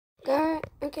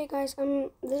Okay, guys,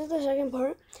 this is the second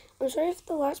part. I'm sorry if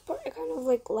the last part I kind of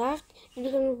like laughed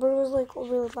because the bird was like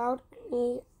really loud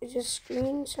and he was just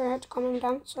screaming, so I had to calm him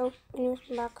down. So anyways,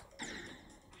 I'm back.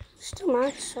 Still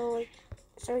mad, so like,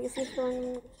 sorry if you hear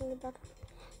him in the background.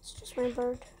 It's just my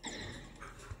bird.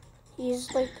 He's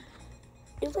like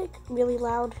really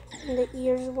loud in the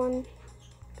ears. One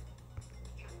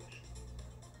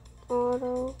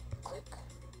auto click,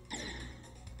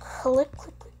 click, click,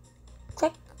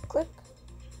 click, click,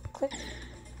 click.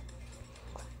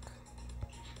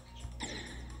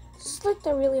 This is like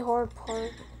the really hard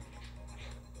part.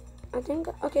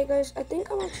 Okay guys, I think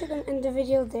I'm actually gonna end the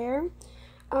video there.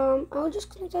 I'll just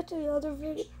connect that to the other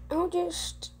video. I'll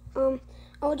just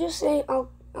say I'll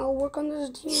work on this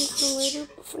demon later,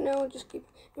 but for now I'll just keep.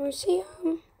 Anyway, see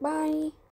ya. Bye.